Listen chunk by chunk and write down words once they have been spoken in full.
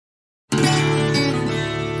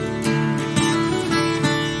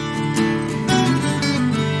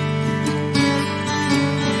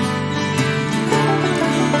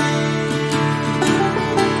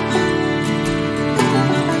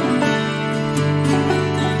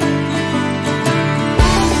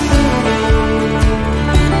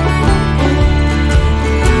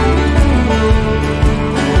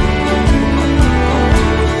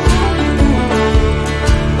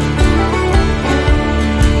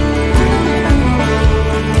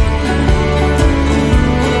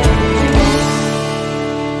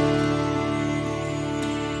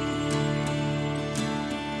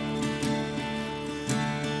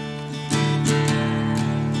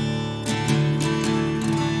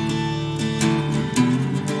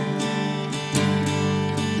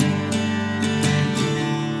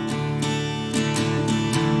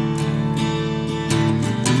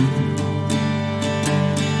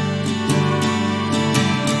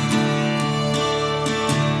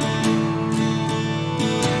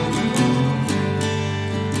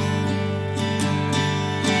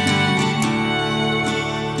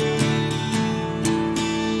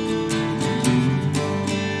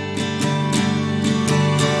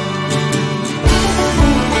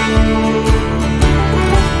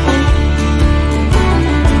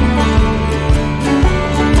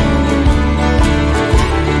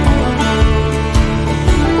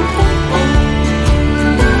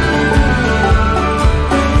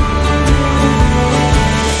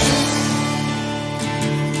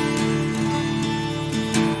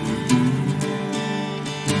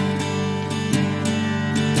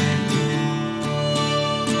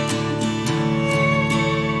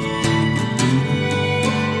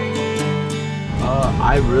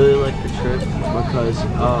I really like the trip because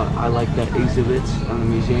I like the exhibits and the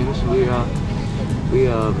museums we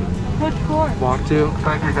walked to.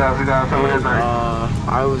 Thank you guys. Have a good night.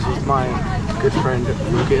 I was with my good friend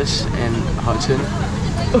Lucas and Hudson.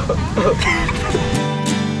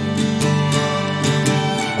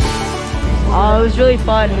 It was really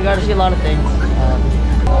fun. We got to see a lot of things. The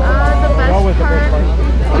best part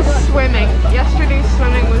was swimming. Yesterday's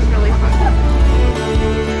swimming was really fun.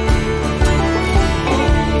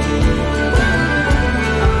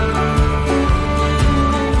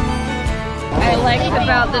 I liked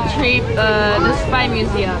about the trip, the Spy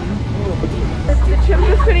Museum. The trip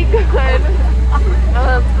was pretty good.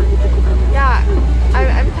 Yeah,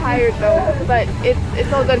 I'm tired though, but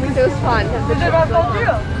it's all good because it was fun. The trip was so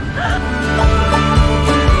fun.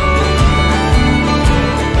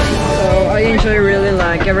 So I actually really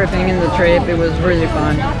like everything in the trip. It was really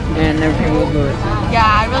fun and everything was good. Yeah,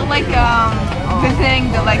 I really like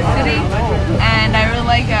visiting the city, and I really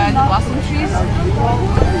like the blossom trees.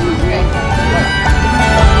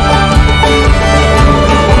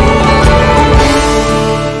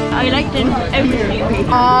 I liked everything.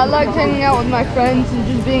 I liked hanging out with my friends and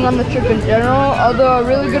just being on the trip in general. Although a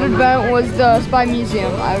really good event was the Spy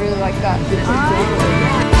Museum. I really liked that.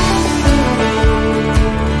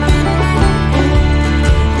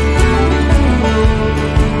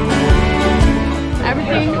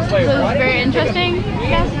 Everything was very interesting,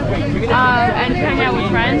 and hanging out with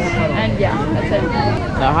friends, and yeah, that's it.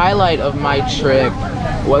 The highlight of my trip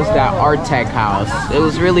was that Art Tech house. It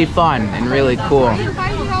was really fun and really cool.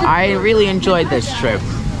 I really enjoyed this trip.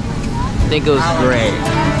 I think it was great.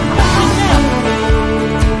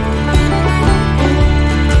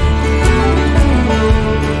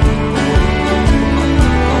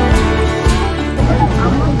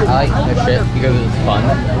 I liked the trip because it was fun,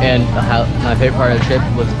 and my favorite part of the trip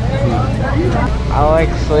was food. I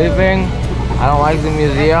like sleeping. I don't like the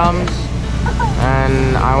museums,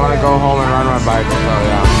 and I want to go home and ride my bike. So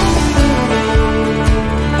yeah.